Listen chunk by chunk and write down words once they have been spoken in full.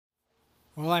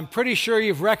Well, I'm pretty sure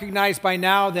you've recognized by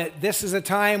now that this is a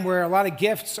time where a lot of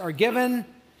gifts are given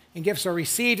and gifts are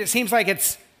received. It seems like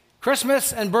it's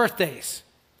Christmas and birthdays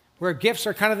where gifts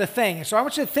are kind of the thing. So I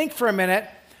want you to think for a minute,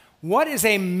 what is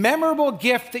a memorable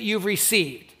gift that you've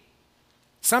received?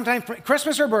 Sometime for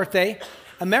Christmas or birthday,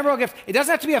 a memorable gift. It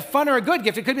doesn't have to be a fun or a good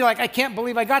gift. It could be like, I can't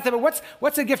believe I got that, but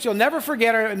what's a gift you'll never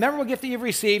forget or a memorable gift that you've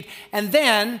received? And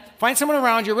then find someone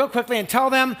around you real quickly and tell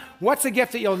them what's a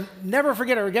gift that you'll never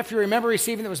forget or a gift you remember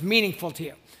receiving that was meaningful to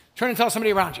you. Turn and tell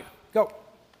somebody around you. Go.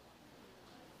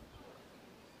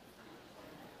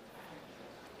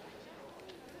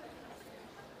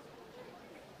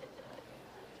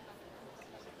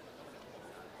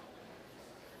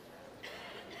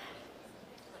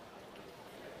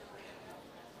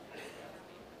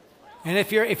 And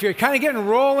if you're kind of getting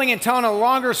rolling and telling a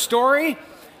longer story,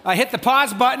 hit the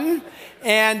pause button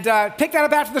and pick that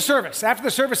up after the service. After the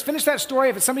service, finish that story.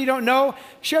 If it's somebody you don't know,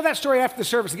 share that story after the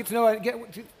service. Get to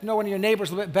know one of your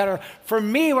neighbors a little bit better. For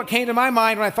me, what came to my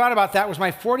mind when I thought about that was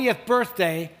my 40th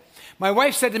birthday. My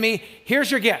wife said to me,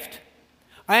 "Here's your gift.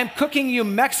 I am cooking you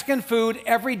Mexican food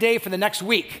every day for the next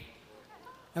week."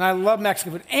 And I love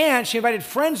Mexican food. And she invited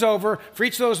friends over for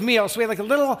each of those meals. So we had like a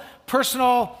little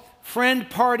personal friend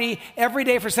party every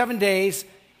day for 7 days,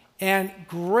 and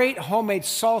great homemade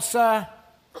salsa,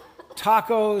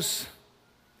 tacos,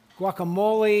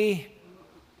 guacamole.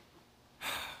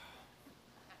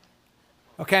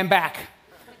 Okay, I'm back.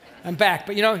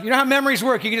 But you know how memories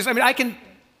work. You can I can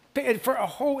pick it for a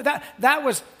whole, that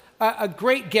was a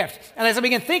great gift. And as I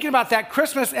began thinking about that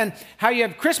Christmas and how you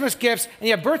have Christmas gifts and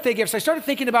you have birthday gifts, I started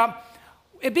thinking about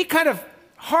it'd be kind of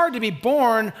hard to be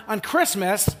born on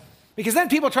Christmas, because then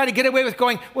people try to get away with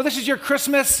going, well, this is your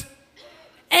Christmas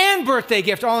and birthday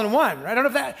gift all in one. Right? I don't know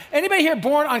if that, anybody here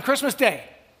born on Christmas Day?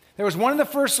 There was one in the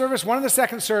first service, one in the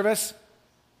second service.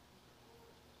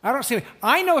 I don't see,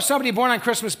 I know somebody born on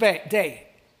Christmas Day.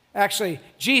 Actually,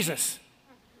 Jesus.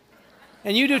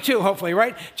 And you do too, hopefully,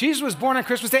 right? Jesus was born on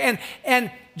Christmas Day,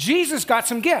 and Jesus got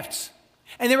some gifts.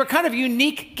 And they were kind of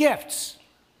unique gifts,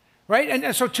 right?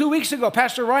 And so 2 weeks ago,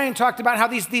 Pastor Ryan talked about how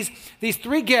these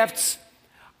three gifts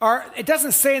it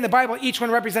doesn't say in the Bible each one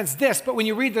represents this, but when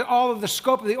you read all of the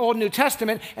scope of the Old and New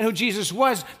Testament and who Jesus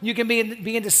was, you can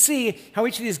begin to see how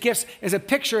each of these gifts is a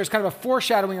picture, is kind of a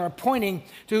foreshadowing or a pointing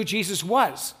to who Jesus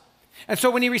was. And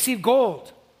so when he received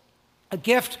gold, a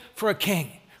gift for a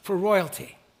king, for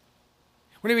royalty.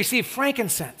 When he received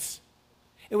frankincense,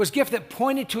 it was a gift that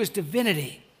pointed to his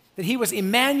divinity, that he was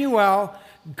Emmanuel,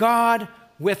 God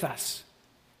with us.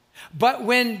 But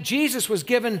when Jesus was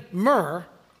given myrrh,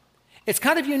 it's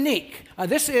kind of unique.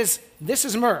 This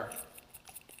is myrrh.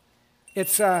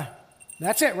 It's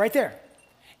that's it right there.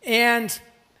 And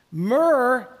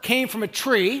myrrh came from a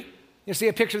tree. You see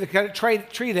a picture of the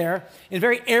tree there in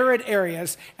very arid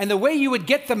areas. And the way you would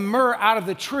get the myrrh out of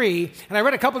the tree, and I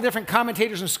read a couple of different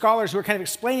commentators and scholars who were kind of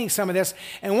explaining some of this,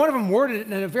 and one of them worded it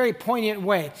in a very poignant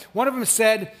way. One of them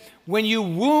said, when you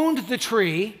wound the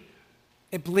tree,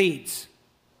 it bleeds.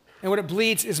 And what it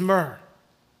bleeds is myrrh.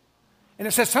 And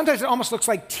it says sometimes it almost looks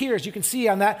like tears. You can see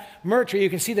on that myrrh tree, you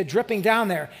can see the dripping down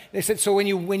there. They said, so when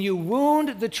you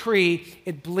wound the tree,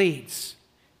 it bleeds.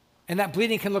 And that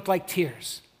bleeding can look like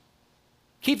tears.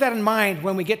 Keep that in mind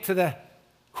when we get to the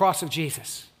cross of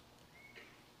Jesus.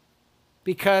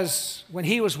 Because when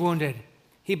he was wounded,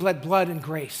 he bled blood and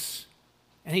grace.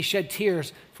 And he shed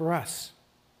tears for us.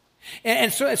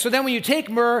 And so then when you take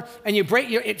myrrh and you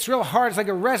break, it's real hard. It's like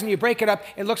a resin. You break it up.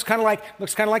 It looks kind of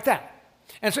like that.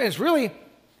 And so it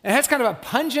has kind of a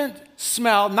pungent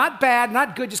smell, not bad,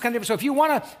 not good, just kind of different. So if you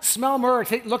want to smell myrrh,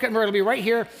 look at myrrh. It'll be right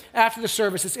here after the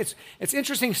service. It's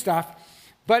interesting stuff.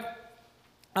 But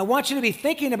I want you to be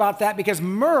thinking about that because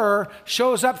myrrh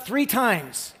shows up 3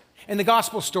 times in the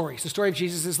gospel stories, the story of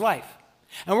Jesus' life.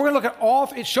 And we're going to look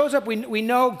at it shows up, we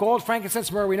know gold, frankincense,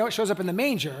 myrrh, we know it shows up in the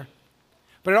manger,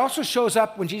 but it also shows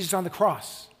up when Jesus is on the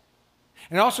cross.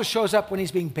 And it also shows up when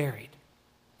he's being buried.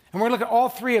 And we're going to look at all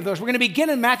 3 of those. We're going to begin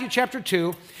in Matthew chapter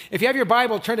 2. If you have your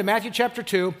Bible, turn to Matthew chapter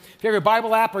 2. If you have your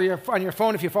Bible app or on your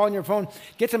phone, if you follow on your phone,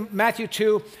 get to Matthew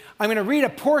 2. I'm going to read a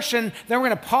portion, then we're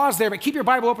going to pause there, but keep your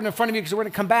Bible open in front of you because we're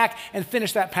going to come back and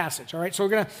finish that passage, all right? So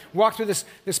we're going to walk through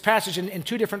this passage in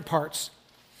 2 different parts.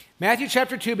 Matthew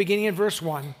chapter 2, beginning in verse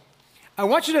 1. I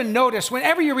want you to notice,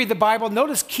 whenever you read the Bible,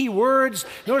 notice key words,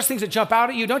 notice things that jump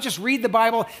out at you. Don't just read the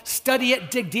Bible, study it,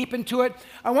 dig deep into it.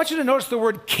 I want you to notice the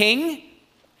word king.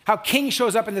 How king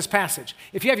shows up in this passage.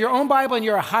 If you have your own Bible and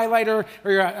you're a highlighter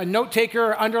or you're a note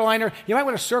taker or underliner, you might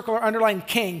want to circle or underline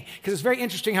king because it's very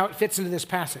interesting how it fits into this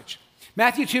passage.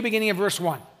 Matthew 2, beginning in verse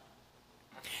 1.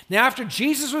 Now, after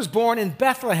Jesus was born in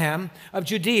Bethlehem of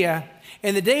Judea,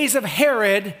 in the days of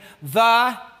Herod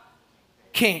the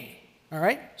king. All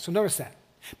right? So notice that.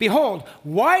 Behold,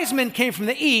 wise men came from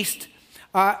the east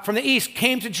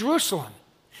came to Jerusalem,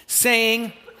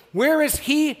 saying, where is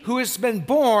he who has been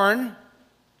born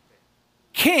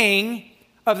king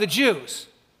of the Jews?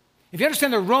 If you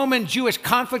understand the Roman-Jewish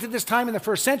conflict at this time in the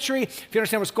first century, if you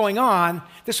understand what's going on,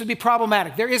 this would be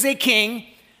problematic. There is a king,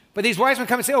 but these wise men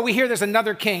come and say, we hear there's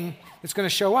another king that's going to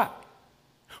show up.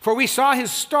 For we saw his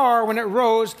star when it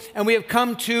rose, and we have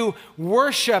come to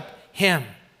worship him.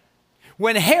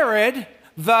 When Herod,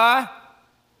 the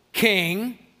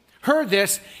king, heard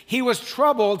this, he was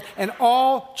troubled, and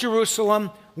all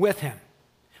Jerusalem with him.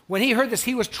 When he heard this,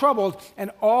 he was troubled,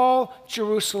 and all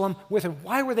Jerusalem with him.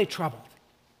 Why were they troubled?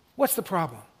 What's the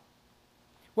problem?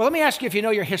 Well, let me ask you if you know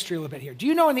your history a little bit here. Do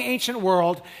you know in the ancient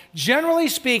world, generally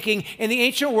speaking, in the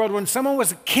ancient world, when someone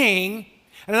was a king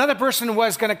and another person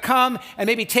was going to come and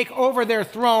maybe take over their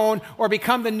throne or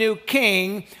become the new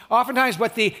king, oftentimes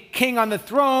what the king on the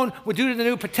throne would do to the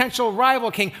new potential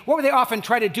rival king, what would they often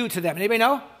try to do to them? Anybody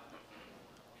know?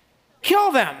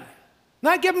 Kill them.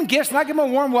 Not give them gifts, not give them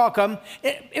a warm welcome.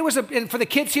 And for the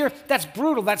kids here, that's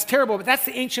brutal, that's terrible, but that's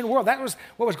the ancient world. That was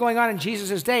what was going on in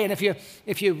Jesus' day. And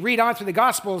if you read on through the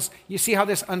Gospels, you see how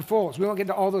this unfolds. We won't get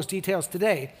into all those details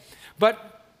today.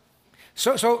 But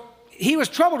so he was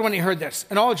troubled when he heard this,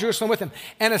 and all Jerusalem with him.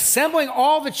 And assembling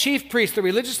all the chief priests, the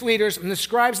religious leaders, and the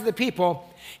scribes of the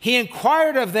people, he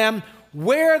inquired of them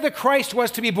where the Christ was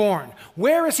to be born.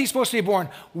 Where is he supposed to be born?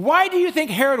 Why do you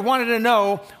think Herod wanted to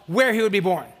know where he would be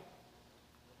born?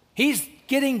 He's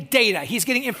getting data. He's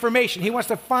getting information. He wants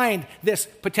to find this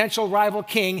potential rival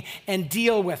king and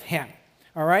deal with him.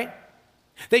 All right?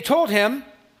 They told him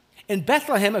in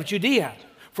Bethlehem of Judea,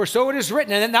 for so it is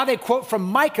written. And now they quote from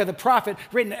Micah, the prophet,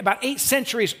 written about 8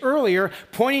 centuries earlier,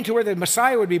 pointing to where the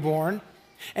Messiah would be born.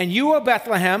 And you, O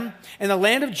Bethlehem, in the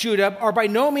land of Judah, are by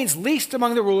no means least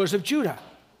among the rulers of Judah.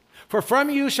 For from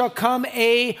you shall come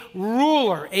a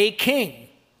ruler, a king,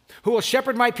 who will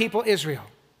shepherd my people Israel.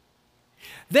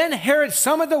 Then Herod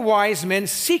summoned the wise men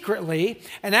secretly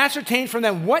and ascertained from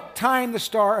them what time the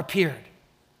star appeared.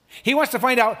 He wants to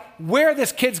find out where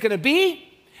this kid's going to be,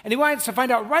 and he wants to find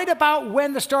out right about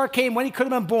when the star came, when he could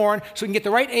have been born, so he can get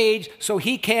the right age, so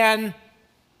he can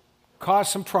cause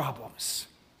some problems.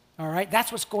 All right? That's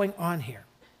what's going on here.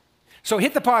 So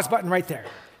hit the pause button right there.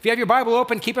 If you have your Bible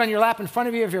open, keep it on your lap in front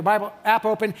of you. If your Bible app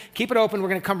open, keep it open. We're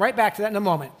going to come right back to that in a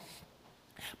moment.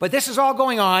 But this is all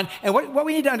going on, and what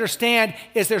we need to understand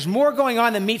is there's more going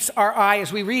on than meets our eye.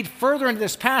 As we read further into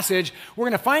this passage, we're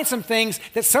going to find some things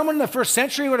that someone in the first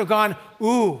century would have gone,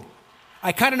 ooh,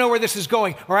 I kind of know where this is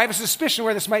going, or I have a suspicion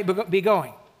where this might be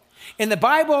going. In the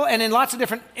Bible and in lots of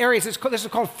different areas, this is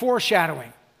called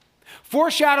foreshadowing.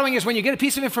 Foreshadowing is when you get a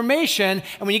piece of information,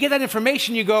 and when you get that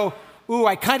information, you go, ooh,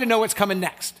 I kind of know what's coming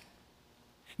next.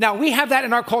 Now, we have that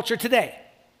in our culture today.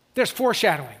 There's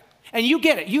foreshadowing. And you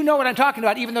get it. You know what I'm talking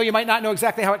about, even though you might not know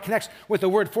exactly how it connects with the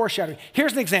word foreshadowing.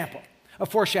 Here's an example of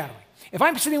foreshadowing. If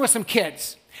I'm sitting with some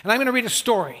kids, and I'm going to read a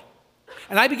story,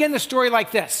 and I begin the story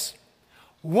like this: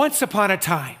 once upon a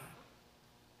time.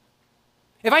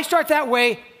 If I start that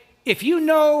way, if you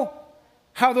know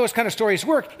how those kind of stories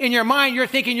work, in your mind, you're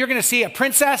thinking you're going to see a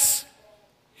princess.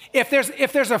 If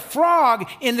there's a frog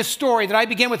in the story that I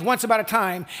begin with once upon a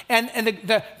time, and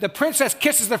the princess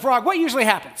kisses the frog, what usually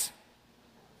happens?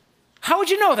 How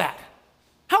would you know that?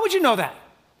 How would you know that?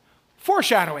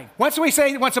 Foreshadowing. Once we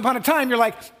say once upon a time, you're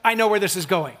like, I know where this is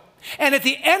going. And at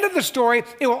the end of the story,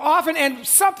 it will often end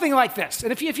something like this.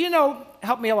 And if you know,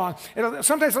 help me along.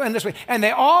 Sometimes it'll end this way. And they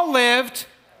all lived.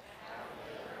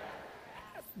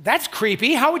 That's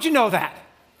creepy. How would you know that?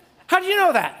 How do you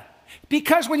know that?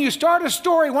 Because when you start a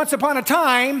story once upon a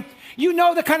time, you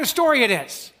know the kind of story it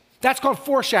is. That's called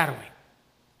foreshadowing.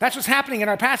 That's what's happening in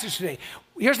our passage today.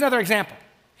 Here's another example.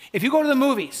 If you go to the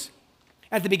movies,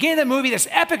 at the beginning of the movie, this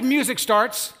epic music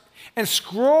starts, and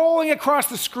scrolling across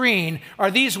the screen are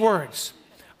these words: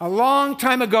 a long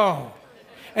time ago,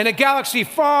 in a galaxy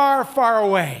far, far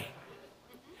away.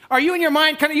 Are you in your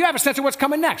mind you have a sense of what's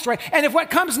coming next, right? And if what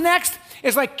comes next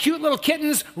is like cute little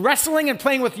kittens wrestling and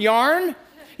playing with yarn,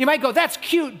 you might go, that's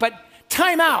cute, but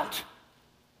time out.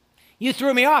 You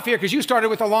threw me off here because you started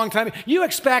with a long time. You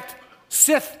expect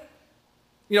Sith,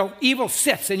 evil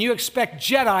Siths, and you expect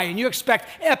Jedi, and you expect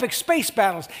epic space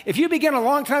battles. If you begin a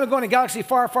long time ago in a galaxy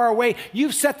far, far away,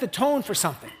 you've set the tone for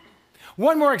something.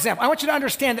 One more example. I want you to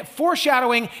understand that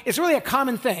foreshadowing is really a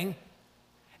common thing.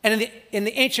 And in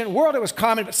the ancient world, it was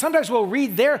common, but sometimes we'll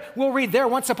read there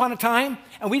once upon a time,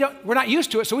 and we're not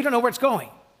used to it, so we don't know where it's going,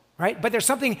 right? But there's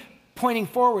something pointing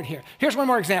forward here. Here's one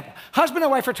more example. Husband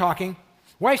and wife are talking.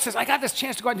 Wife says, I got this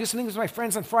chance to go out and do something with my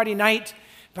friends on Friday night,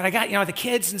 but I got, the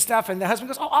kids and stuff. And the husband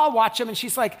goes, oh, I'll watch them. And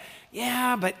she's like,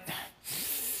 yeah, but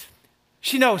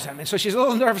she knows him. And so she's a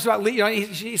little nervous about,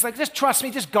 he's like, just trust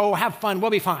me, just go, have fun, we'll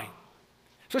be fine.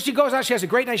 So she goes out, she has a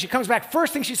great night, she comes back.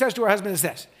 First thing she says to her husband is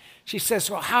this. She says,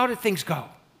 well, how did things go?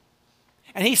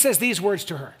 And he says these words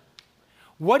to her.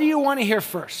 What do you want to hear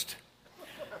first?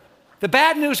 The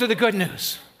bad news or the good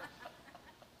news?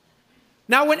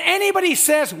 Now, when anybody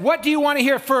says, what do you want to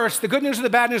hear first, the good news or the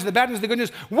bad news, the bad news or the good news,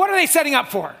 what are they setting up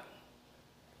for?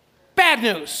 Bad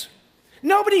news.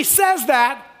 Nobody says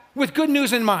that with good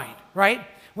news in mind, right?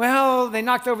 Well, they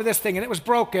knocked over this thing and it was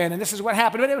broken and this is what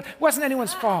happened, but it wasn't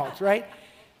anyone's fault, right?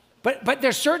 But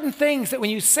there's certain things that when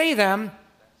you say them,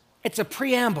 it's a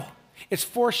preamble. It's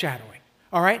foreshadowing,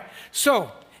 all right?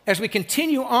 So, as we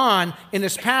continue on in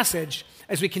this passage,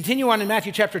 as we continue on in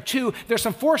Matthew chapter 2, there's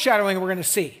some foreshadowing we're going to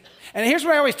see. And here's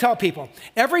what I always tell people.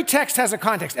 Every text has a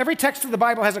context. Every text of the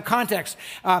Bible has a context.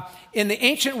 In the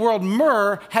ancient world,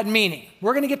 myrrh had meaning.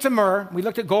 We're going to get to myrrh. We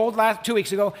looked at gold 2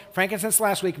 weeks ago, frankincense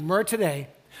last week, myrrh today.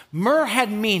 Myrrh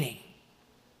had meaning.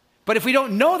 But if we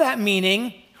don't know that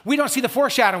meaning, we don't see the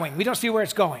foreshadowing. We don't see where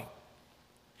it's going.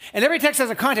 And every text has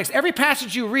a context. Every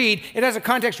passage you read, it has a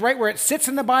context right where it sits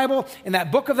in the Bible, in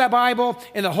that book of that Bible,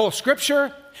 in the whole scripture.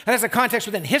 It has a context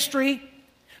within history.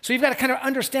 So you've got to kind of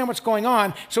understand what's going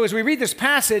on. So as we read this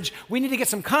passage, we need to get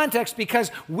some context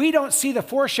because we don't see the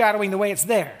foreshadowing the way it's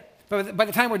there. But by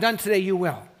the time we're done today, you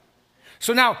will.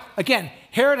 So now, again,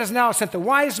 Herod has now sent the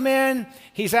wise men.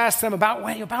 He's asked them about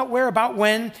when, about where, about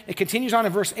when. It continues on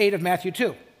in verse 8 of Matthew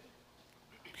 2.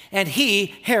 And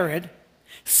he, Herod,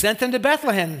 sent them to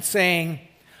Bethlehem, saying,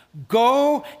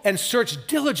 go and search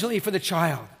diligently for the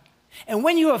child. And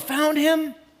when you have found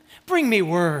him, bring me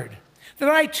word, that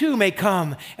I too may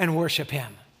come and worship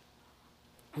him.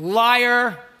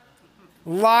 Liar,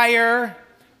 liar,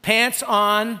 pants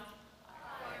on.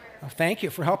 Oh, thank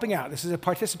you for helping out. This is a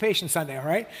participation Sunday, all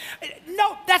right?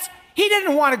 No, he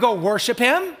didn't want to go worship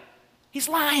him. He's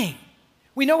lying.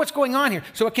 We know what's going on here.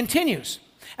 So it continues.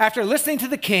 After listening to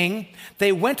the king,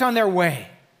 they went on their way.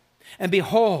 And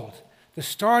behold, the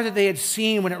star that they had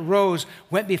seen when it rose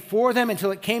went before them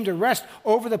until it came to rest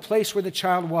over the place where the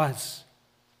child was.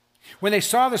 When they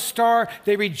saw the star,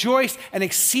 they rejoiced and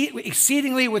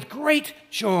exceedingly with great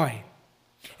joy.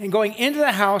 And going into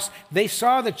the house, they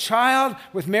saw the child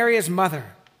with Mary his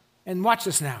mother. And watch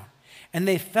this now. And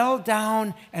they fell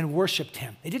down and worshiped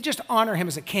him. They didn't just honor him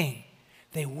as a king.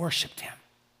 They worshiped him.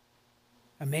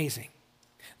 Amazing.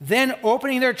 Then,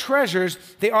 opening their treasures,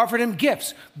 they offered him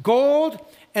gifts, gold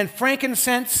and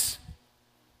frankincense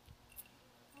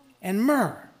and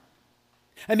myrrh.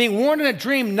 And being warned in a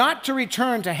dream not to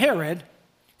return to Herod,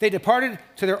 they departed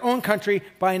to their own country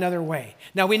by another way.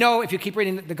 Now, we know, if you keep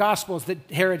reading the Gospels, that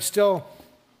Herod still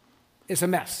is a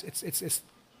mess.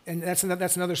 And that's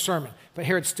another sermon. But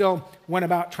Herod still went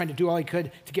about trying to do all he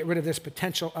could to get rid of this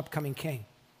potential upcoming king.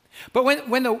 But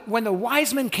when the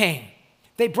wise men came,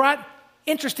 they brought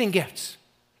interesting gifts.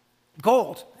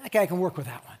 Gold, that guy can work with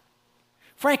that one.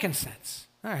 Frankincense,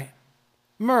 all right.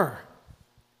 Myrrh.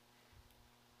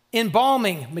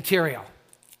 Embalming material.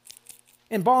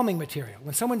 Embalming material.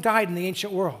 When someone died in the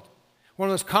ancient world, one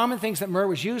of those common things that myrrh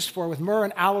was used for, with myrrh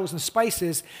and aloes and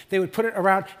spices, they would put it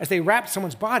around, as they wrapped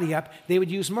someone's body up, they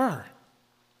would use myrrh.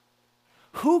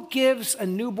 Who gives a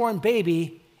newborn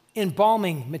baby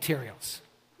embalming materials?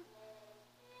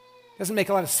 Doesn't make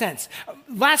a lot of sense.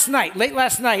 Late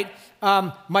last night,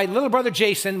 my little brother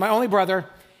Jason, my only brother,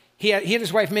 he and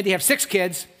his wife Mindy have 6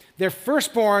 kids. Their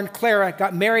firstborn, Clara,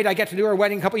 got married. I got to do her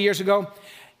wedding a couple years ago.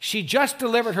 She just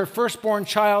delivered her firstborn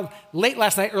child late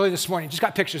last night, early this morning. Just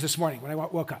got pictures this morning when I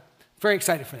woke up. Very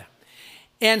excited for that.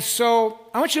 And so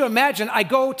I want you to imagine I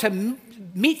go to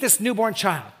meet this newborn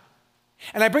child,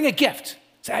 and I bring a gift.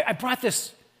 Say, I brought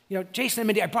this, Jason and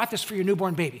Mindy, I brought this for your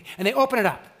newborn baby. And they open it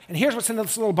up, and here's what's in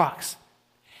this little box.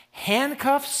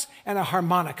 Handcuffs and a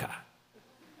harmonica.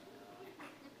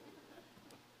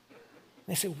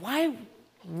 They say, why?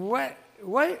 What?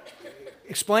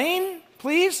 Explain,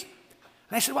 please?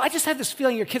 And I said, well, I just had this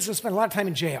feeling your kid's going to spend a lot of time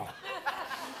in jail.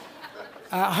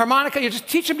 Harmonica, you just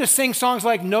teach them to sing songs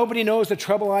like Nobody Knows the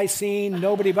Trouble I Seen,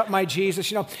 Nobody But My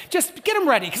Jesus, Just get them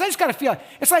ready, because I just got to feel it.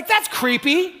 It's like, that's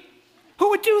creepy. Who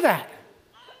would do that?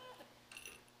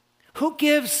 Who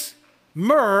gives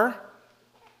myrrh,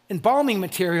 embalming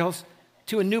materials,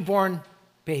 to a newborn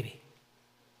baby?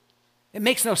 It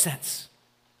makes no sense.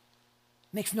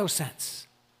 It makes no sense.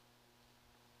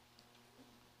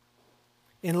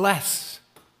 Unless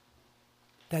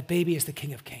that baby is the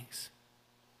King of Kings.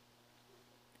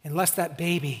 Unless that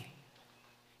baby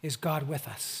is God with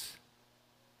us.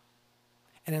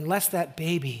 And unless that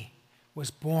baby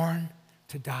was born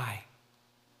to die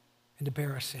and to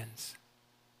bear our sins,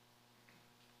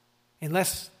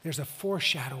 unless there's a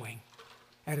foreshadowing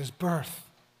at his birth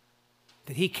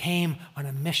that he came on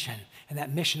a mission and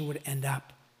that mission would end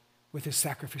up with his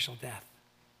sacrificial death,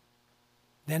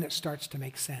 then it starts to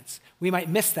make sense. We might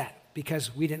miss that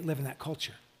because we didn't live in that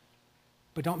culture.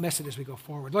 But don't miss it as we go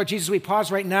forward. Lord Jesus, we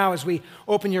pause right now as we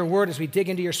open your word, as we dig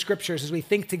into your scriptures, as we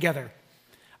think together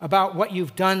about what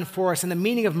you've done for us and the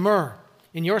meaning of myrrh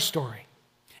in your story.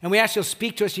 And we ask you'll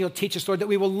speak to us and you'll teach us, Lord, that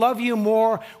we will love you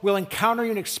more, we'll encounter you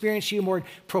and experience you more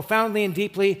profoundly and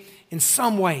deeply in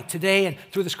some way today and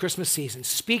through this Christmas season.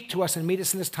 Speak to us and meet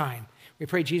us in this time. We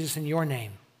pray, Jesus, in your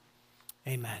name.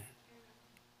 Amen.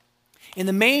 In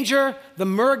the manger, the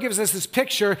myrrh gives us this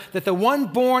picture that the one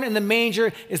born in the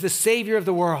manger is the Savior of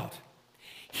the world.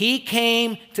 He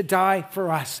came to die for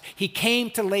us. He came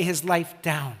to lay his life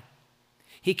down.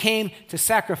 He came to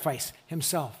sacrifice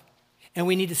himself. And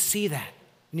we need to see that.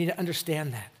 We need to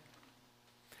understand that.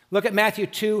 Look at Matthew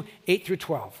 2, 8 through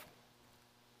 12.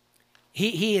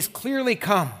 He has clearly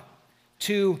come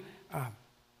to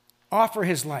offer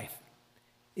his life.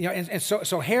 You know, and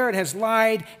so Herod has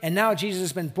lied, and now Jesus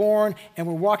has been born, and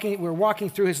we're walking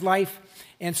through his life.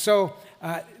 And so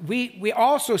we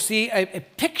also see a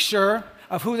picture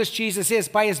of who this Jesus is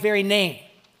by his very name.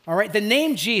 All right, the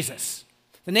name Jesus.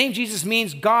 The name Jesus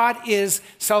means God is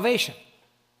salvation.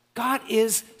 God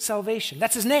is salvation.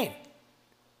 That's his name.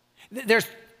 There's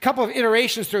a couple of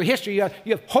iterations through history. You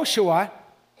have Hoshua,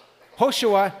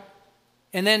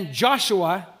 and then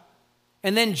Joshua,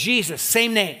 and then Jesus.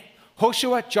 Same name.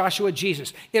 Hoshua, Joshua,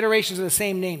 Jesus. Iterations of the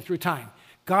same name through time.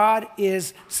 God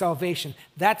is salvation.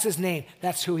 That's his name.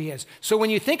 That's who he is. So when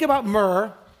you think about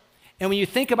myrrh and when you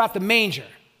think about the manger,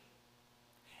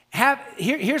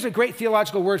 here's a great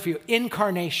theological word for you,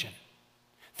 incarnation.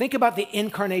 Think about the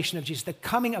incarnation of Jesus, the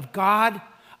coming of God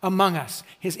among us,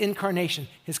 his incarnation,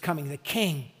 his coming. The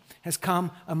King has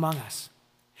come among us.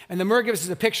 And the myrrh gives us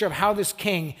a picture of how this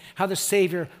King, how the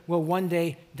Savior will one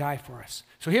day die for us.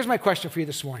 So here's my question for you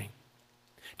this morning.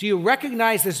 Do you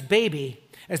recognize this baby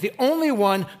as the only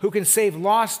one who can save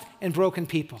lost and broken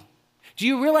people? Do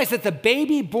you realize that the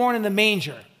baby born in the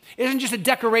manger isn't just a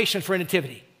decoration for a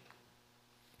nativity?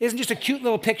 It isn't just a cute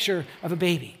little picture of a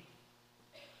baby.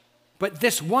 But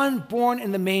this one born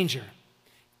in the manger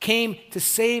came to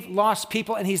save lost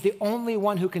people, and he's the only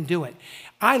one who can do it.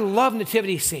 I love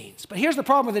nativity scenes, but here's the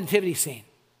problem with the nativity scene.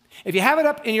 If you have it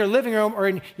up in your living room or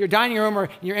in your dining room or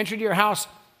in your entry to your house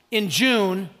in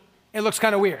June, it looks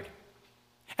kind of weird.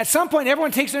 At some point,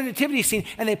 everyone takes their nativity scene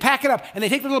and they pack it up and they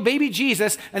take the little baby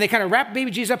Jesus and they kind of wrap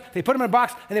baby Jesus up, they put him in a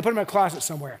box and they put him in a closet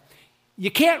somewhere. You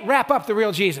can't wrap up the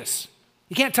real Jesus.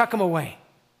 You can't tuck him away.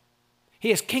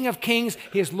 He is King of Kings.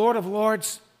 He is Lord of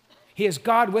Lords. He is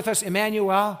God with us,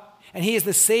 Emmanuel, and he is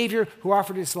the Savior who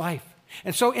offered his life.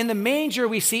 And so in the manger,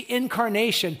 we see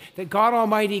incarnation, that God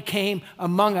Almighty came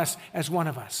among us as one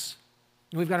of us.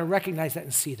 And we've got to recognize that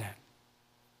and see that.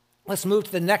 Let's move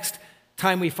to the next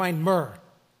time we find myrrh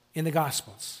in the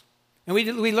Gospels. And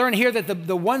we learn here that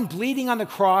the one bleeding on the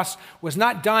cross was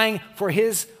not dying for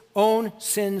his own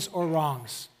sins or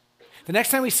wrongs. The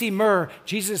next time we see myrrh,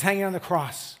 Jesus is hanging on the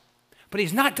cross. But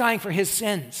he's not dying for his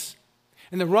sins.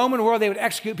 In the Roman world, they would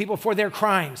execute people for their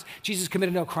crimes. Jesus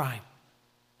committed no crime.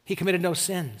 He committed no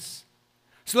sins.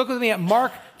 So look with me at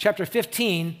Mark chapter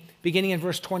 15, beginning in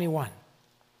verse 21.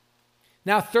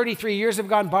 Now 33 years have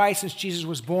gone by since Jesus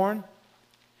was born.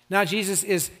 Now Jesus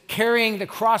is carrying the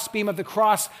crossbeam of the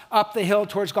cross up the hill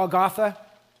towards Golgotha.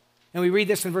 And we read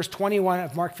this in verse 21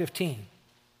 of Mark 15.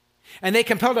 And they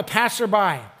compelled a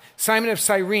passerby, Simon of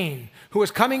Cyrene, who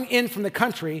was coming in from the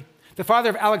country, the father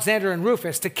of Alexander and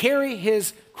Rufus, to carry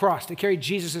his cross, to carry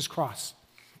Jesus' cross.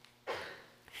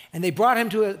 And they brought him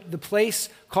to the place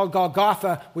called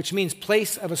Golgotha, which means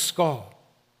place of a skull.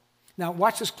 Now,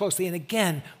 watch this closely. And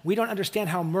again, we don't understand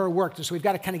how myrrh worked, and so we've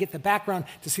got to kind of get the background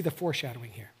to see the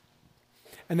foreshadowing here.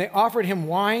 And they offered him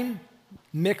wine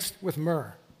mixed with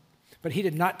myrrh, but he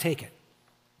did not take it.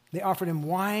 They offered him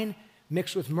wine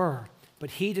mixed with myrrh,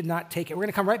 but he did not take it. We're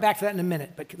going to come right back to that in a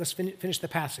minute, but let's finish the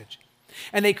passage.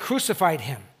 And they crucified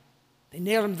him. They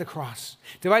nailed him to the cross,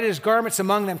 divided his garments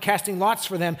among them, casting lots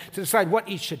for them to decide what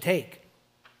each should take.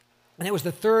 And it was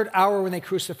the third hour when they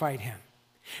crucified him.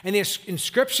 And the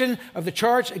inscription of the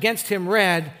charge against him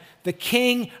read, "The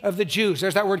King of the Jews."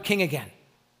 There's that word king again.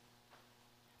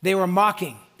 They were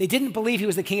mocking. They didn't believe he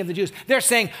was the King of the Jews. They're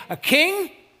saying, a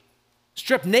king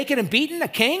stripped naked and beaten, a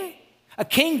king? A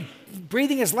king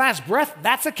breathing his last breath,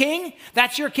 that's a king?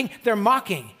 That's your king? They're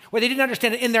mocking. Well, they didn't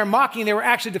understand that in their mocking, they were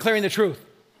actually declaring the truth.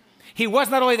 He was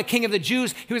not only the king of the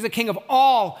Jews, he was the king of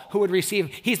all who would receive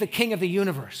him. He's the king of the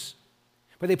universe.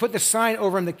 But they put the sign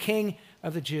over him, the king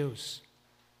of the Jews.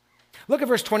 Look at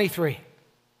verse 23.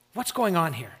 What's going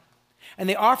on here? And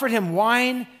they offered him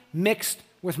wine mixed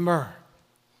with myrrh.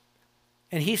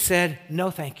 And he said, no,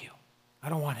 thank you. I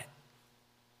don't want it.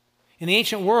 In the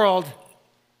ancient world,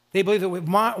 they believed that with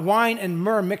wine and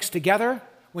myrrh mixed together,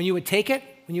 when you would take it,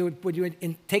 when you would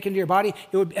take it into your body,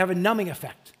 it would have a numbing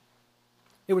effect.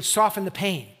 It would soften the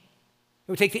pain.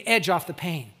 It would take the edge off the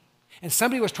pain. And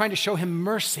somebody was trying to show him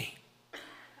mercy.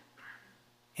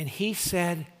 And he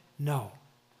said no.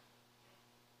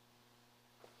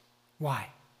 Why?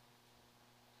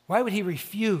 Why would he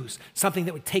refuse something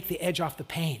that would take the edge off the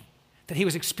pain that he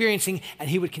was experiencing and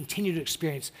he would continue to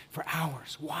experience for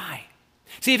hours? Why?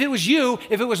 See, if it was you,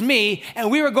 if it was me,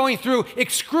 and we were going through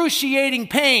excruciating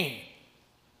pain,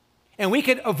 and we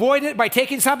could avoid it by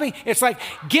taking something, it's like,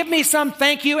 give me some,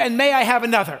 thank you, and may I have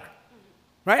another.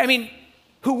 Right? I mean,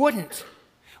 who wouldn't?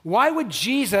 Why would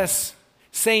Jesus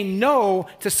say no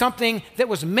to something that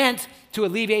was meant to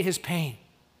alleviate his pain?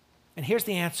 And here's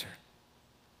the answer.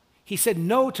 He said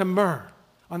no to myrrh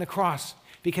on the cross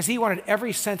because he wanted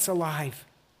every sense alive.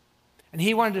 And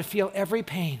he wanted to feel every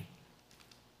pain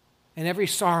and every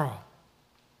sorrow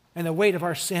and the weight of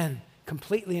our sin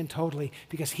completely and totally,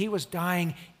 because he was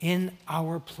dying in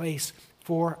our place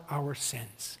for our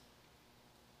sins.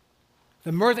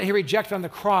 The myrrh that he rejected on the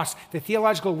cross, the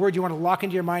theological word you want to lock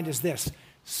into your mind is this: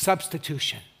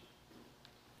 substitution.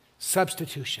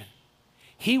 Substitution.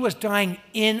 He was dying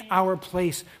in our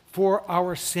place for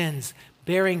our sins,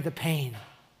 bearing the pain.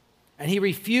 And he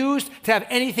refused to have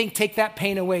anything take that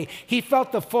pain away. He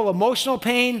felt the full emotional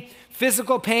pain,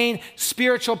 physical pain,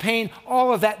 spiritual pain,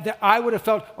 all of that I would have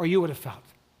felt or you would have felt.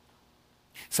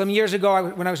 Some years ago,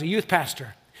 when I was a youth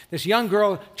pastor, this young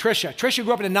girl, Trisha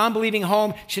grew up in a non-believing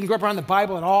home. She didn't grow up around the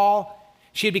Bible at all.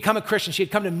 She had become a Christian. She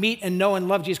had come to meet and know and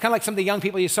love Jesus. Kind of like some of the young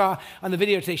people you saw on the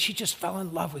video today. She just fell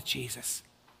in love with Jesus.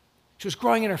 She was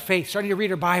growing in her faith, starting to read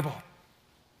her Bible.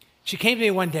 She came to me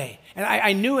one day, and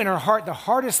I knew in her heart the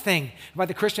hardest thing about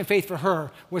the Christian faith for her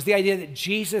was the idea that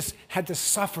Jesus had to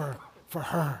suffer for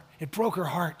her. It broke her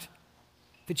heart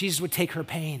that Jesus would take her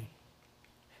pain.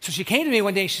 So she came to me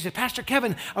one day and she said, Pastor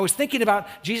Kevin, I was thinking about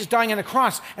Jesus dying on the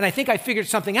cross, and I think I figured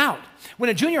something out.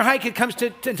 When a junior high kid comes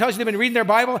to and tells you they've been reading their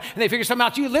Bible and they figure something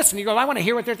out, you listen. You go, I want to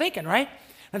hear what they're thinking, right?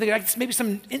 And I think maybe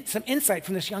some insight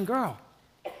from this young girl.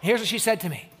 Here's what she said to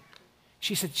me.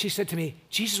 She said to me,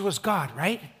 Jesus was God,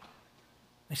 right?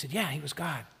 I said, yeah, he was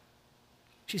God.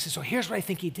 She said, so here's what I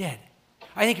think he did.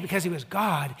 I think because he was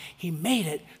God, he made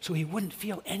it so he wouldn't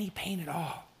feel any pain at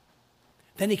all.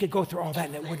 Then he could go through all that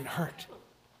and it wouldn't hurt.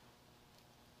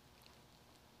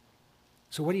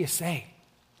 So what do you say?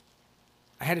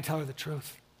 I had to tell her the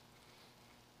truth.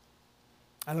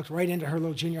 I looked right into her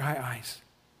little junior high eyes.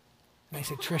 And I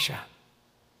said, Trisha,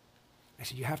 I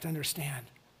said, you have to understand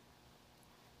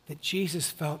that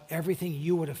Jesus felt everything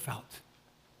you would have felt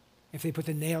if they put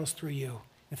the nails through you,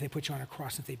 if they put you on a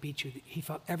cross, if they beat you. He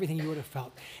felt everything you would have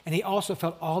felt. And he also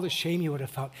felt all the shame you would have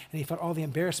felt, and he felt all the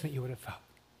embarrassment you would have felt.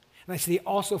 And I said, he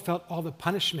also felt all the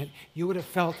punishment you would have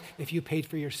felt if you paid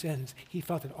for your sins. He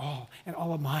felt it all, and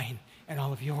all of mine, and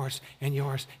all of yours, and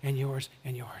yours, and yours,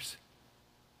 and yours.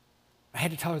 I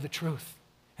had to tell her the truth,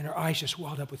 and her eyes just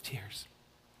welled up with tears.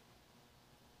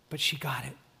 But she got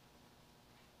it.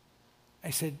 I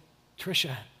said,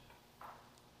 Trisha,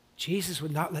 Jesus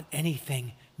would not let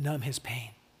anything numb his pain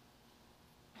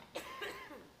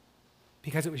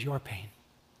because it was your pain,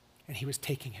 and he was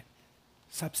taking it.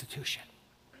 Substitution.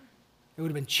 It would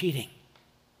have been cheating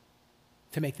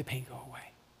to make the pain go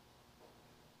away.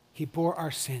 He bore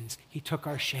our sins. He took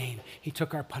our shame. He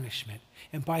took our punishment.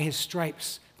 And by his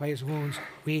stripes, by his wounds,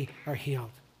 we are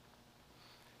healed.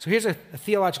 So here's a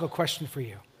theological question for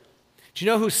you. Do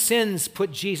you know whose sins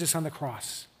put Jesus on the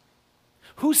cross?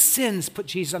 Whose sins put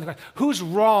Jesus on the cross? Who's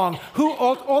wrong?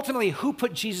 Ultimately, who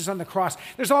put Jesus on the cross?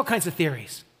 There's all kinds of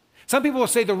theories. Some people will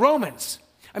say the Romans.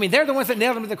 I mean, they're the ones that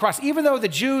nailed him to the cross. Even though the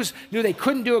Jews knew they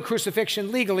couldn't do a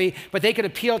crucifixion legally, but they could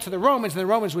appeal to the Romans, and the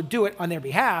Romans would do it on their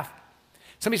behalf.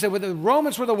 Somebody said, well, the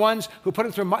Romans were the ones who put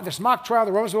him through this mock trial.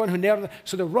 The Romans were the one who nailed him.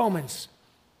 So the Romans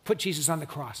put Jesus on the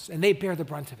cross, and they bear the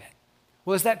brunt of it.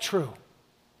 Well, is that true?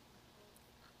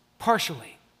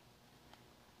 Partially.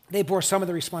 They bore some of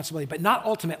the responsibility, but not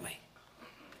ultimately.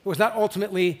 It was not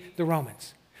ultimately the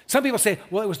Romans. Some people say,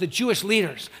 well, it was the Jewish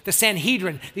leaders, the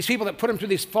Sanhedrin, these people that put him through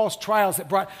these false trials that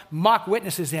brought mock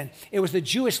witnesses in. It was the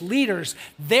Jewish leaders.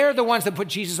 They're the ones that put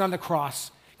Jesus on the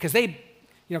cross because they,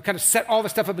 kind of set all the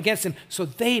stuff up against him, so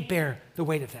they bear the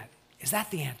weight of that. Is that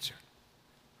the answer?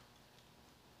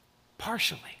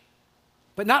 Partially.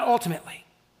 but not ultimately.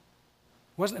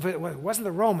 If it wasn't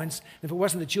the Romans, if it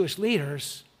wasn't the Jewish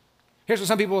leaders, here's what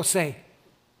some people will say,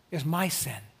 is my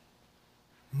sin.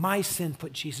 My sin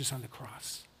put Jesus on the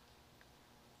cross.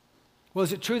 Well,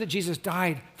 is it true that Jesus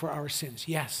died for our sins?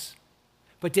 Yes.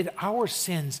 But did our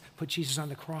sins put Jesus on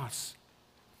the cross?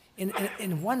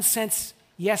 In one sense,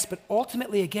 yes, but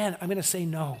ultimately, again, I'm going to say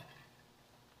no.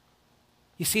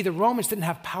 You see, the Romans didn't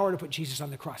have power to put Jesus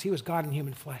on the cross. He was God in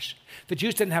human flesh. The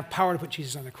Jews didn't have power to put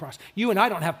Jesus on the cross. You and I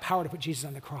don't have power to put Jesus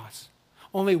on the cross.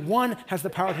 Only one has the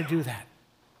power to do that,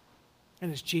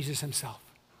 and it's Jesus himself.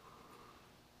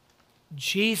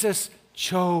 Jesus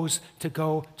chose to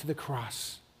go to the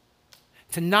cross,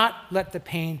 to not let the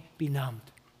pain be numbed,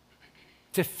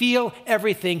 to feel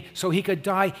everything so he could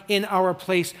die in our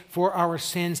place for our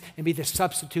sins and be the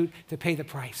substitute to pay the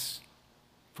price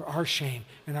for our shame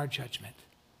and our judgment.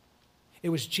 It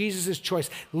was Jesus' choice.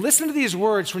 Listen to these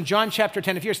words from John chapter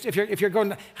 10. If you're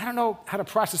going, I don't know how to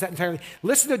process that entirely.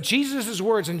 Listen to Jesus'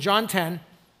 words in John 10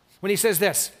 when he says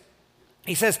this.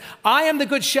 He says, I am the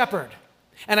good shepherd,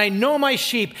 and I know my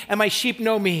sheep, and my sheep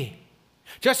know me.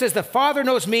 Just as the Father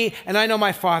knows me, and I know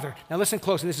my Father. Now listen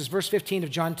closely. This is verse 15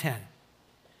 of John 10.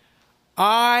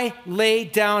 I lay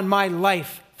down my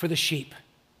life for the sheep.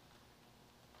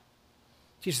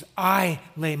 Jesus, I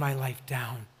lay my life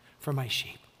down for my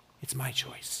sheep. It's my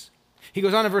choice. He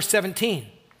goes on in verse 17.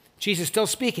 Jesus still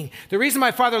speaking. The reason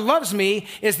my Father loves me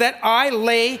is that I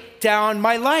lay down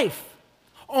my life,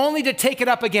 only to take it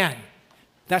up again.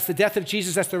 That's the death of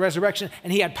Jesus, that's the resurrection,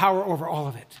 and he had power over all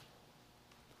of it.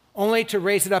 Only to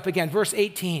raise it up again. Verse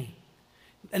 18.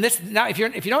 And this, now if you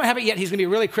don't have it yet, he's going to be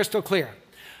really crystal clear.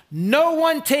 No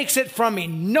one takes it from me.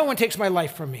 No one takes my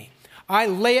life from me. I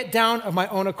lay it down of my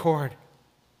own accord.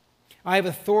 I have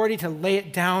authority to lay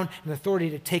it down and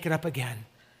authority to take it up again.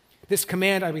 This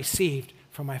command I received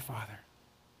from my Father.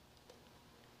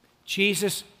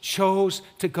 Jesus chose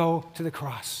to go to the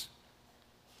cross,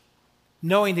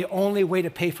 knowing the only way to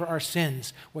pay for our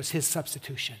sins was his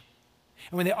substitution.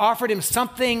 And when they offered him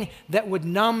something that would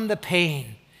numb the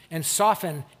pain and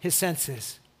soften his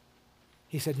senses,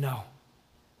 he said, no.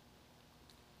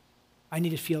 I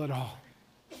need to feel it all,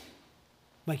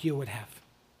 like you would have,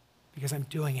 because I'm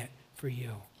doing it for you.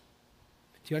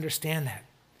 Do you understand that?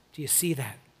 Do you see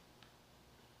that?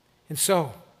 And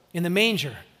so, in the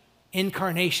manger,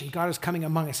 incarnation, God is coming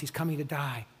among us. He's coming to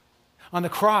die. On the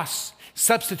cross,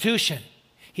 substitution.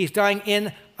 He's dying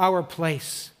in our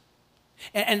place.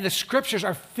 And the scriptures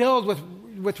are filled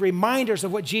with reminders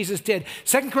of what Jesus did.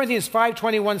 2 Corinthians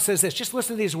 5:21 says this. Just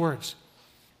listen to these words.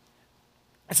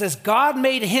 It says, God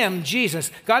made him, Jesus,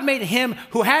 God made him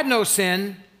who had no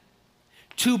sin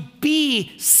to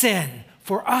be sin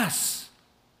for us,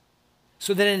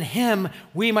 so that in him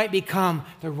we might become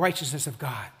the righteousness of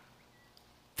God.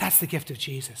 That's the gift of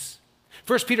Jesus.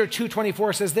 1 Peter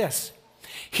 2:24 says this,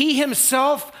 he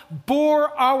himself bore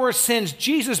our sins.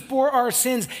 Jesus bore our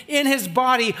sins in his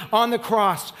body on the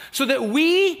cross, so that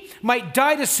we might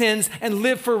die to sins and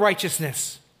live for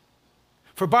righteousness.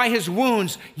 For by his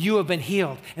wounds you have been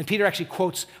healed. And Peter actually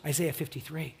quotes Isaiah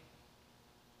 53.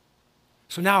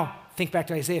 So now think back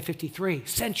to Isaiah 53,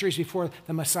 centuries before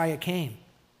the Messiah came.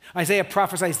 Isaiah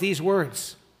prophesies these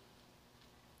words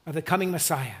of the coming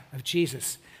Messiah, of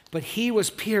Jesus. But he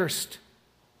was pierced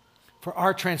for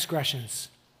our transgressions.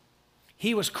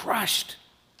 He was crushed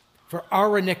for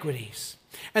our iniquities.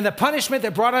 And the punishment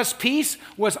that brought us peace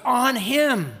was on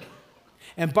him.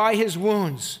 And by his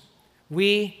wounds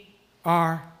we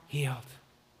are healed.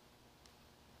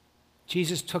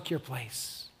 Jesus took your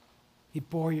place. He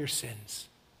bore your sins.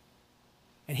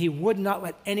 And he would not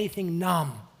let anything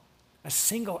numb a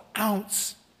single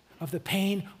ounce of the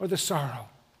pain or the sorrow,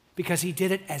 because he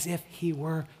did it as if he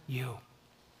were you.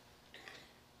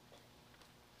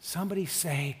 Somebody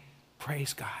say,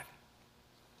 praise God.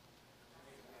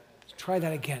 Let's try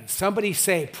that again. Somebody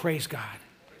say, praise God.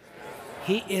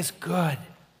 He is good.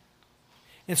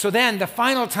 And so then, the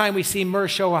final time we see Myrrh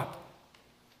show up,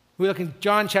 we look in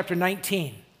John chapter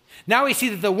 19. Now we see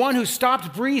that the one who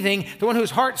stopped breathing, the one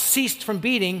whose heart ceased from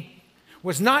beating,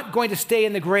 was not going to stay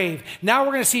in the grave. Now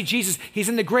we're going to see Jesus, he's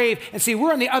in the grave, and see,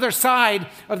 we're on the other side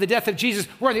of the death of Jesus.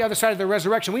 We're on the other side of the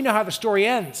resurrection. We know how the story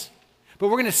ends. But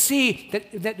we're going to see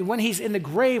that when he's in the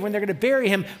grave, when they're going to bury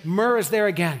him, Myrrh is there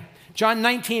again. John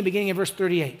 19, beginning in verse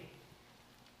 38.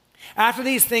 After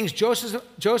these things,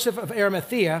 Joseph of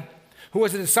Arimathea, who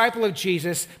was a disciple of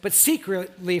Jesus, but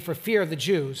secretly for fear of the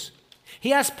Jews,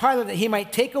 he asked Pilate that he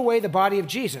might take away the body of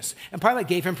Jesus, and Pilate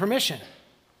gave him permission.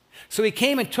 So he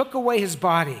came and took away his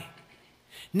body.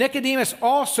 Nicodemus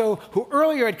also, who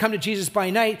earlier had come to Jesus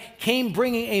by night, came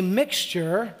bringing a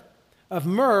mixture of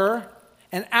myrrh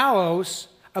and aloes,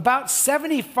 about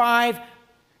 75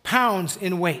 pounds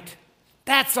in weight.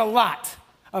 That's a lot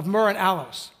of myrrh and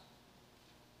aloes.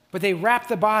 But they wrapped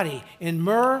the body in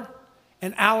myrrh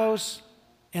and aloes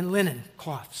and linen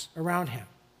cloths around him.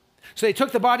 So they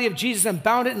took the body of Jesus and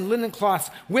bound it in linen cloths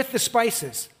with the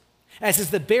spices, as is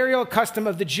the burial custom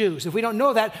of the Jews. If we don't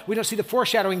know that, we don't see the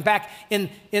foreshadowing back in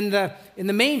the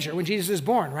manger when Jesus is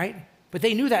born, right? But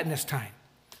they knew that in this time.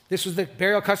 This was the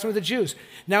burial custom of the Jews.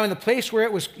 Now in the place where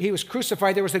he was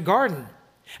crucified, there was a garden.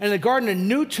 And in the garden, a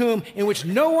new tomb in which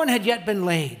no one had yet been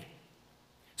laid.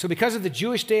 So because of the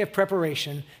Jewish day of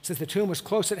preparation, since the tomb was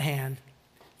close at hand,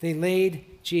 they laid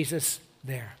Jesus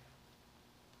there.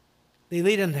 They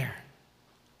laid him there.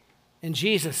 And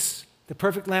Jesus, the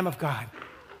perfect Lamb of God,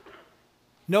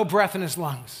 no breath in his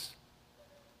lungs,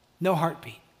 no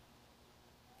heartbeat.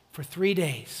 For 3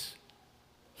 days,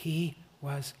 he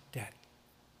was dead.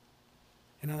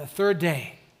 And on the third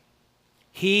day,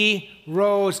 he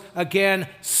rose again.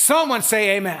 Someone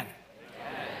say amen.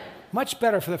 Amen. Much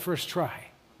better for the first try.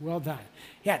 Well done.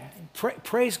 Yeah,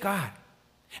 praise God.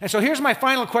 And so here's my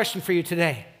final question for you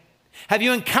today. Have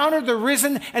you encountered the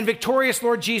risen and victorious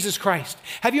Lord Jesus Christ?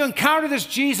 Have you encountered this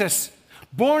Jesus,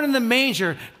 born in the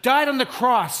manger, died on the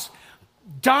cross,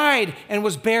 died and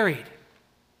was buried,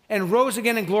 and rose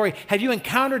again in glory? Have you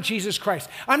encountered Jesus Christ?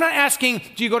 I'm not asking,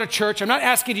 do you go to church? I'm not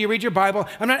asking, do you read your Bible?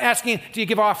 I'm not asking, do you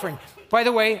give offering? By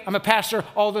the way, I'm a pastor.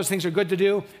 All those things are good to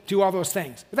do. Do all those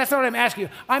things. But that's not what I'm asking you.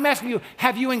 I'm asking you,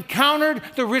 have you encountered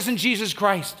the risen Jesus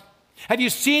Christ? Have you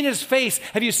seen his face?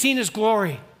 Have you seen his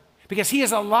glory? Because he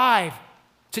is alive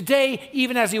today,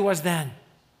 even as he was then.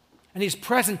 And he's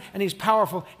present, and he's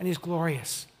powerful, and he's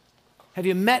glorious. Have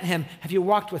you met him? Have you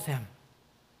walked with him?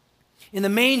 In the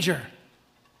manger,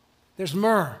 there's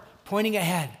myrrh pointing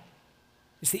ahead.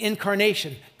 It's the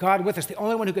incarnation, God with us. The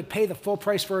only one who could pay the full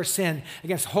price for our sin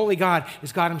against holy God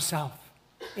is God himself.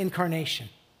 Incarnation.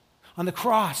 On the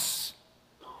cross,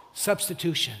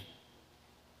 substitution.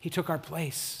 He took our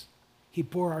place. He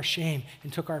bore our shame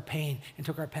and took our pain and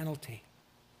took our penalty.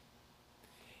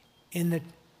 In the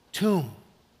tomb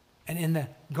and in the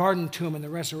garden tomb and the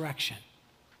resurrection,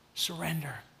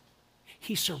 surrender.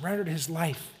 He surrendered his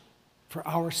life for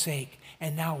our sake,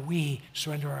 and now we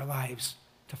surrender our lives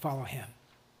to follow him.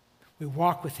 We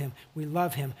walk with him, we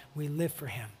love him, we live for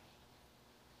him.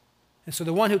 And so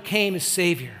the one who came is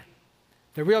Savior.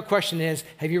 The real question is,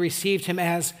 have you received him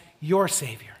as your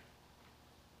Savior?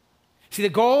 See, the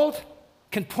gold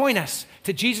can point us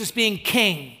to Jesus being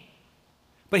king.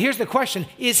 But here's the question,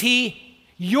 is he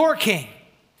your king?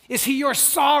 Is he your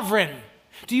sovereign?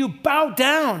 Do you bow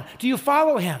down? Do you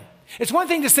follow him? It's one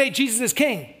thing to say Jesus is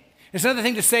king. It's another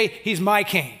thing to say he's my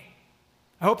king.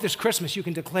 I hope this Christmas you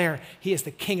can declare he is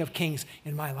the King of Kings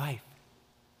in my life.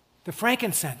 The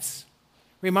frankincense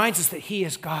reminds us that he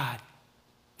is God,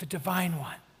 the divine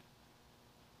one.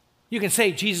 You can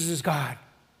say Jesus is God.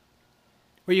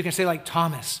 Or you can say like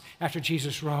Thomas after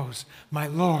Jesus rose, my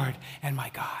Lord and my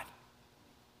God.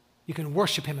 You can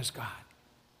worship him as God.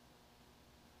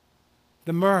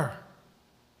 The myrrh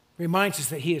reminds us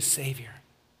that he is Savior.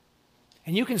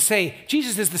 And you can say,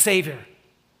 Jesus is the Savior.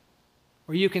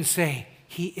 Or you can say,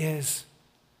 he is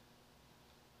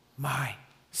my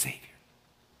Savior,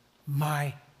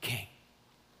 my King,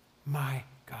 my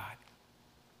God.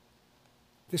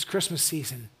 This Christmas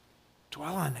season,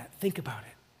 dwell on that. Think about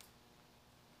it.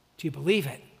 Do you believe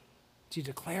it? Do you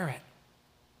declare it?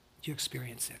 Do you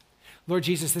experience it? Lord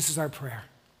Jesus, this is our prayer.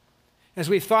 As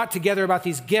we've thought together about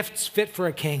these gifts fit for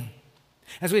a king,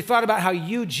 as we've thought about how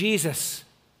you, Jesus,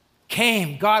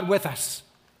 came, God with us,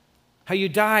 how you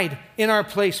died in our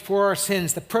place for our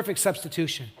sins, the perfect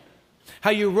substitution, how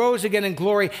you rose again in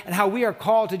glory, and how we are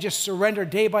called to just surrender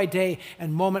day by day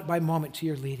and moment by moment to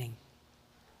your leading.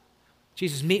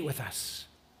 Jesus, meet with us.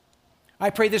 I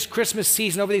pray this Christmas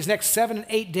season over these next 7 and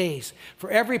 8 days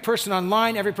for every person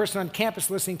online, every person on campus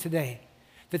listening today,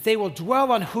 that they will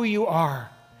dwell on who you are,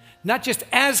 not just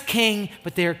as king,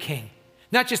 but their king.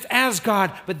 Not just as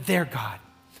God, but their God.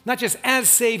 Not just as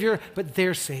Savior, but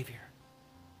their Savior.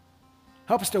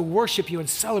 Help us to worship you and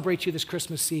celebrate you this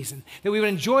Christmas season, that we would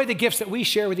enjoy the gifts that we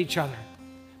share with each other,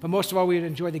 but most of all, we would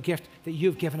enjoy the gift that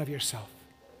you've given of yourself.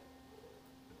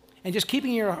 And just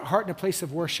keeping your heart in a place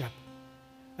of worship,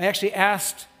 I actually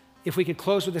asked if we could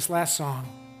close with this last song.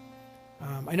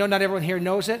 I know not everyone here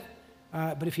knows it,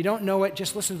 but if you don't know it,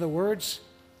 just listen to the words.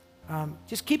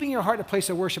 Just keeping your heart in a place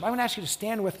of worship. I'm going to ask you to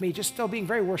stand with me, just still being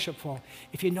very worshipful.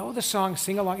 If you know the song,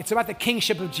 sing along. It's about the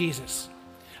kingship of Jesus,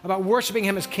 about worshiping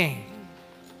him as king.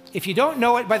 If you don't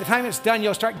know it, by the time it's done,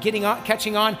 you'll start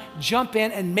catching on. Jump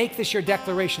in and make this your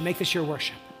declaration. Make this your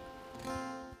worship.